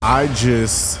I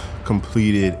just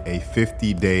completed a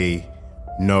 50-day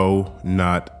no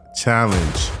nut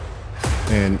challenge.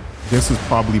 And this was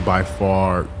probably by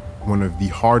far one of the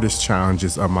hardest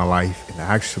challenges of my life. And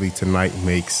actually tonight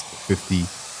makes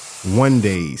 51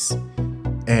 days.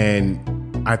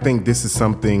 And I think this is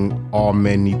something all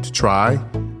men need to try.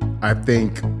 I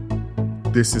think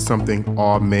this is something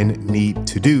all men need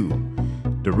to do.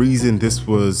 The reason this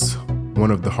was one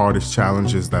of the hardest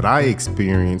challenges that I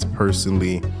experienced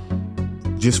personally,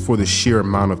 just for the sheer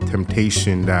amount of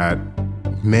temptation that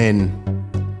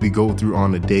men, we go through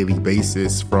on a daily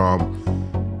basis from,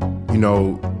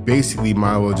 basically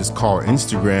might as well just call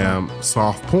Instagram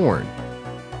soft porn.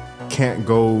 Can't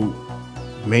go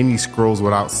many scrolls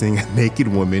without seeing a naked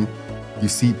woman. You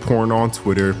see porn on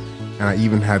Twitter, and I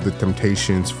even had the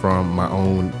temptations from my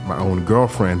own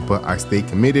girlfriend, but I stay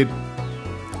committed.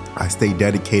 I stay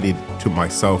dedicated to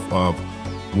myself of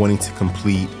wanting to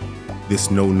complete this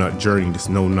no-nut journey, this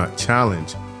no-nut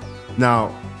challenge.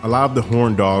 Now, a lot of the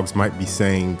horn dogs might be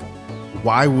saying,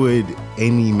 why would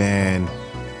any man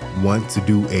want to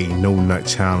do a no-nut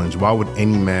challenge? Why would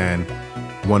any man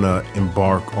want to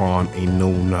embark on a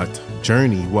no-nut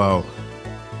journey? Well,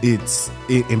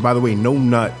 and by the way,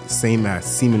 no-nut, same as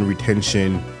semen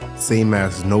retention, same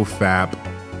as no-fap,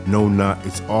 no-nut,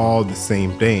 it's all the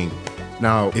same thing.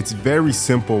 Now, it's very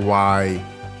simple why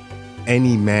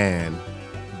any man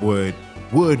would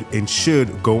and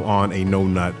should go on a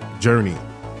no-nut journey.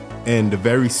 And the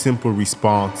very simple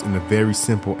response and the very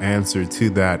simple answer to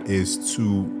that is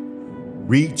to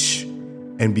reach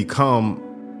and become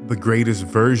the greatest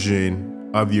version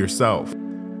of yourself.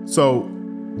 So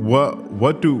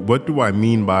what do I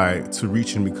mean by to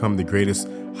reach and become the greatest?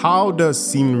 How does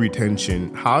semen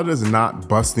retention, how does not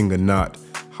busting a nut,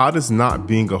 how does not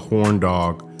being a horn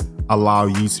dog allow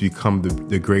you to become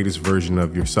the greatest version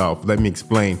of yourself? Let me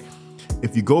explain.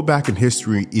 If you go back in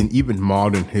history, in even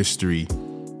modern history,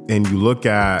 and you look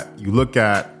at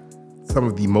some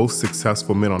of the most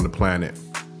successful men on the planet,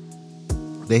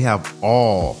 they have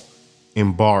all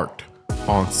embarked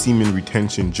on semen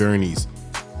retention journeys.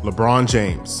 LeBron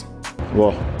James.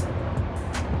 Well,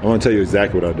 I want to tell you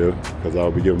exactly what I do, because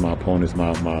I'll be giving my opponents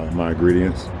my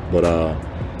ingredients. But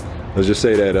let's just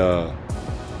say that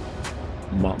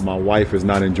my wife is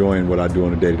not enjoying what I do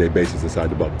on a day-to-day basis inside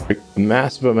the bubble. A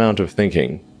massive amount of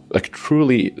thinking, like a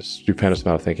truly stupendous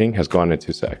amount of thinking, has gone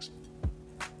into sex.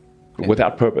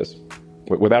 Without purpose,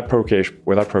 without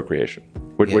procreation,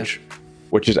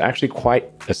 which is actually quite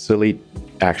a silly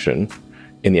action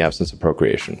in the absence of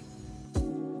procreation.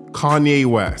 Kanye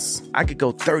West. I could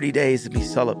go 30 days to be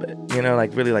celibate,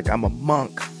 really like I'm a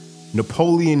monk.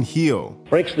 Napoleon Hill.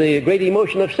 Breaks the great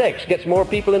emotion of sex, gets more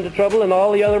people into trouble than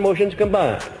all the other emotions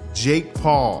combined. Jake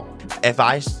Paul. If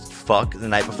I fuck the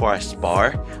night before I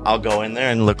spar, I'll go in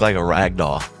there and look like a rag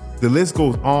doll. The list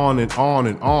goes on and on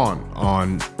and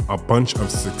on a bunch of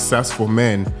successful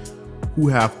men who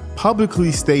have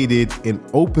publicly stated and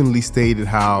openly stated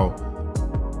how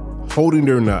holding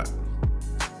their nut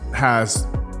has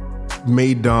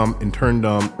made them and turned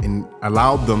them and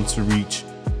allowed them to reach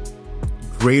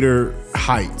greater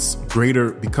heights,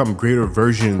 become greater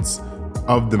versions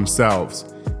of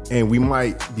themselves. And we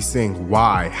might be saying,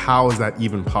 why? How is that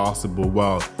even possible?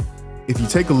 Well, if you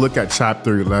take a look at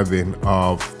chapter 11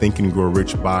 of Think and Grow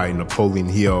Rich by Napoleon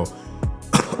Hill,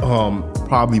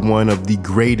 probably one of the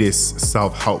greatest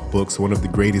self-help books, one of the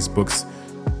greatest books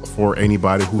for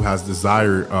anybody who has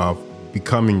desire of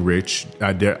becoming rich.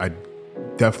 I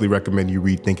definitely recommend you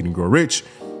read Think and Grow Rich,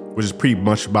 which is pretty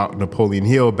much about Napoleon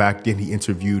Hill. Back then, he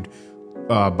interviewed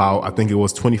about, I think it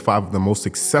was 25 of the most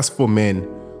successful men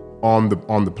on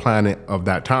the planet of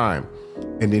that time.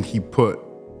 And then he put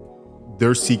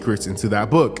their secrets into that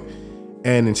book.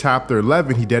 And in chapter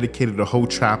 11, he dedicated a whole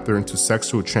chapter into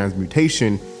sexual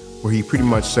transmutation, where he pretty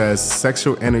much says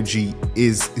sexual energy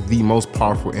is the most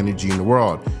powerful energy in the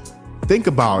world. Think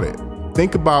about it.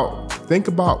 Think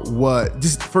about what,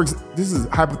 this is a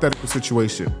hypothetical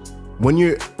situation. When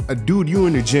you're a dude, you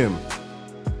in the gym,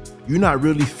 you're not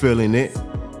really feeling it.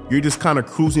 You're just kind of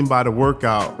cruising by the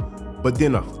workout. But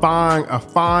then a fine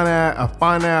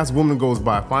ass woman goes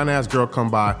by, a fine ass girl come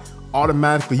by,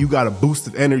 automatically you got a boost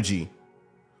of energy.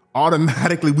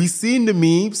 Automatically, we seen the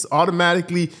memes,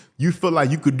 automatically you feel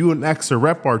like you could do an extra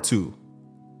rep or two.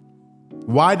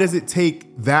 Why does it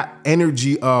take that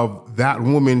energy of that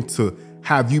woman to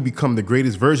have you become the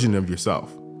greatest version of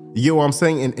yourself? You get what I'm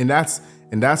saying? And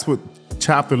that's what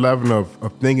chapter 11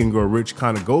 of Think and Grow Rich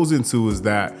kind of goes into, is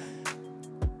that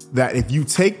if you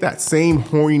take that same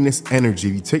horniness energy,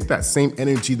 you take that same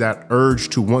energy, that urge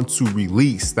to want to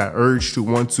release, that urge to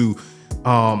want to,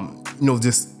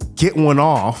 just get one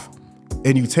off,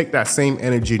 and you take that same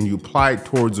energy and you apply it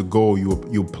towards a goal,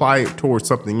 you apply it towards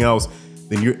something else,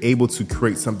 then you're able to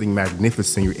create something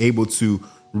magnificent. You're able to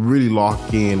really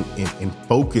lock in and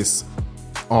focus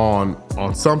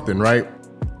on something, right?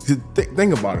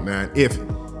 Think about it, man. If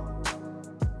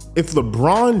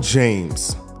LeBron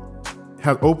James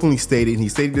has openly stated, and he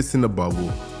stated this in the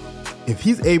bubble, if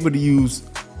he's able to use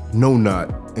no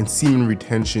nut and semen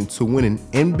retention to win an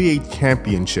NBA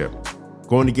championship,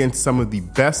 going against some of the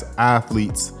best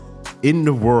athletes in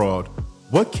the world,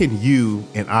 what can you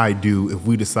and I do if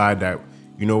we decide that,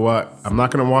 you know what, I'm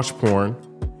not gonna watch porn,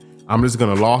 I'm just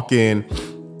gonna lock in,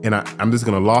 and I'm just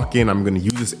gonna lock in, I'm gonna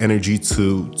use this energy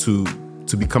to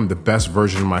become the best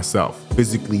version of myself,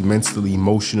 physically, mentally,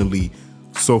 emotionally,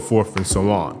 so forth and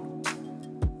so on.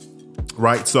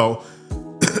 Right? So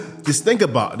just think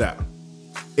about that.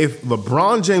 If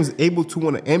LeBron James is able to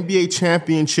win an NBA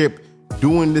championship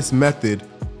doing this method,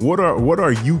 what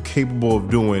are you capable of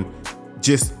doing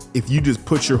just if you just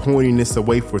put your horniness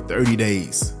away for 30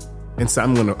 days and say,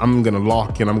 I'm gonna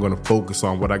lock in, I'm gonna focus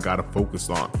on what I gotta focus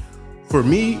on. For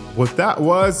me, what that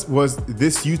was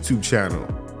this YouTube channel.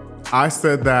 I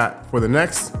said that for the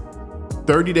next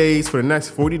 30 days, for the next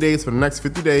 40 days, for the next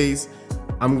 50 days,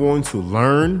 I'm going to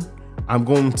learn, I'm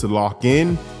going to lock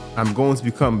in, I'm going to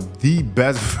become the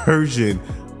best version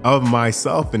of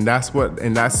myself. And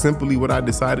that's simply what I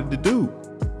decided to do.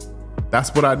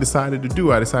 That's what I decided to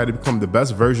do. I decided to become the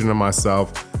best version of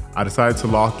myself. I decided to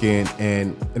lock in,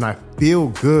 and I feel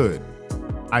good.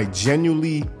 I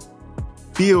genuinely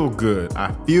feel good.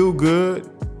 I feel good.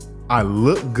 I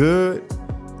look good.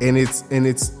 And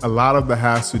it's a lot of that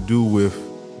has to do with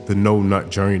the no nut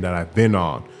journey that I've been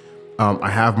on. I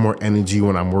have more energy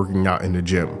when I'm working out in the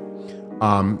gym.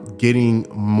 Getting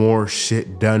more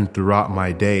shit done throughout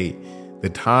my day. The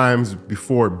times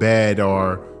before bed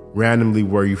are randomly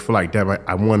where you feel like, damn, I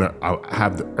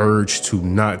have the urge to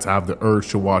nuts. I have the urge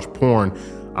to watch porn.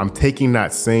 I'm taking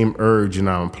that same urge and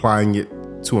I'm applying it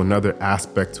to another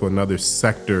aspect, to another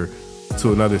sector,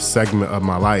 to another segment of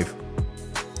my life.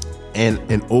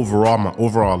 And overall, my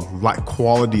overall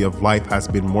quality of life has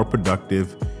been more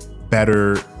productive,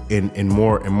 better, and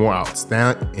more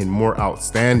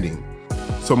outstanding.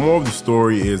 So more of the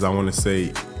story is, I want to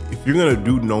say, if you're gonna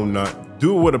do no nut,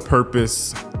 do it with a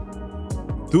purpose,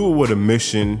 do it with a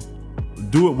mission,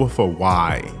 do it with a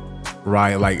why,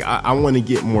 right? Like I want to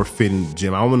get more fit in the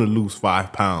gym. I want to lose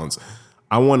 5 pounds.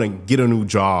 I want to get a new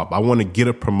job. I want to get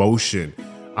a promotion.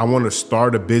 I want to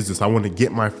start a business. I want to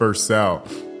get my first sale.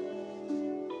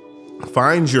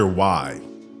 Find your why,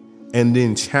 and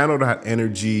then channel that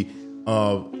energy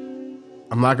of,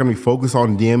 I'm not going to be focused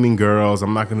on DMing girls.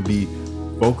 I'm not going to be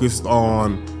focused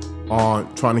on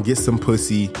trying to get some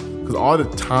pussy, because all the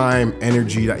time,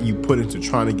 energy that you put into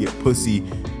trying to get pussy,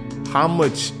 how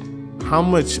much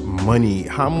money,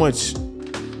 how much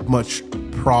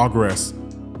progress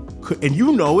could, and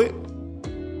you know it,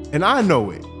 and I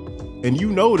know it, and you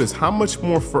know this, how much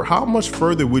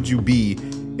further would you be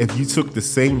if you took the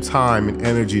same time and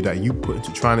energy that you put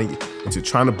into trying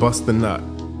to bust the nut,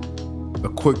 a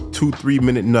quick 2-3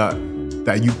 minute nut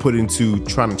that you put into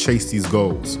trying to chase these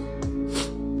goals?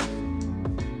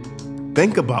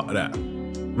 Think about that.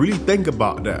 Really think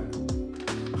about that.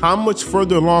 How much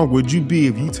further along would you be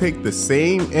if you take the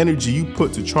same energy you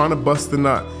put to trying to bust the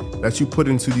nut that you put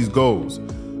into these goals?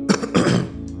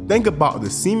 Think about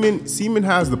this. Semen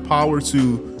has the power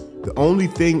to, the only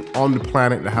thing on the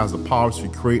planet that has the power to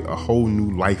create a whole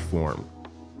new life form.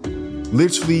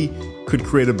 Literally could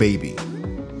create a baby.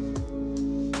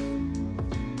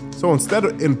 So instead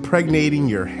of impregnating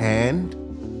your hand,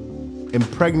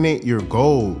 impregnate your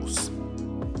goals,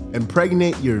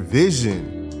 impregnate your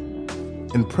vision,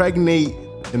 impregnate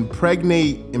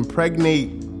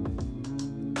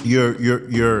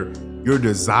your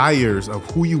desires of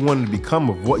who you want to become,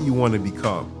 of what you want to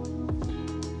become.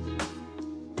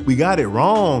 We got it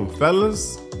wrong,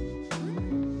 fellas.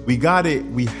 We have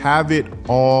it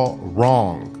all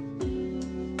wrong.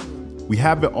 We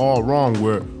have it all wrong.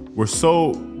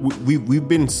 We've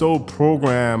been so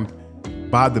programmed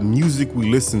by the music we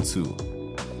listen to.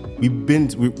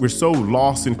 We're so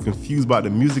lost and confused by the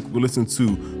music we listen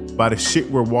to, by the shit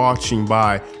we're watching,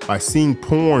 by seeing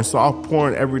porn, soft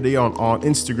porn every day on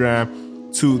Instagram,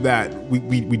 to that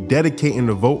we dedicate and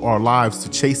devote our lives to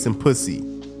chasing pussy.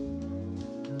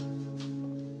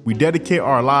 We dedicate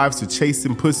our lives to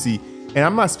chasing pussy. And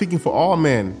I'm not speaking for all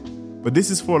men, but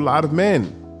this is for a lot of men.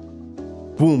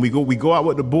 Boom, we go out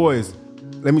with the boys.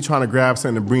 Let me try to grab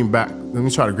something to bring back. Let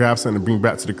me try to grab something to bring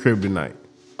back to the crib tonight.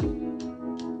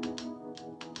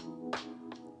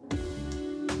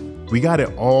 We got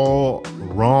it all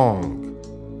wrong.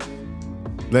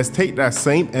 Let's take that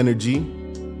same energy,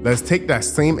 let's take that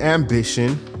same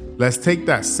ambition, let's take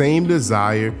that same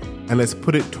desire, and let's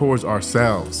put it towards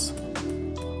ourselves.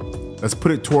 Let's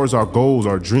put it towards our goals,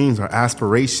 our dreams, our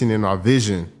aspiration, and our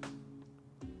vision.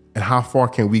 And how far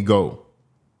can we go?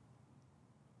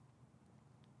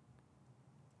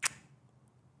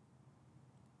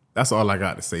 That's all I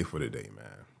got to say for today,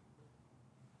 man.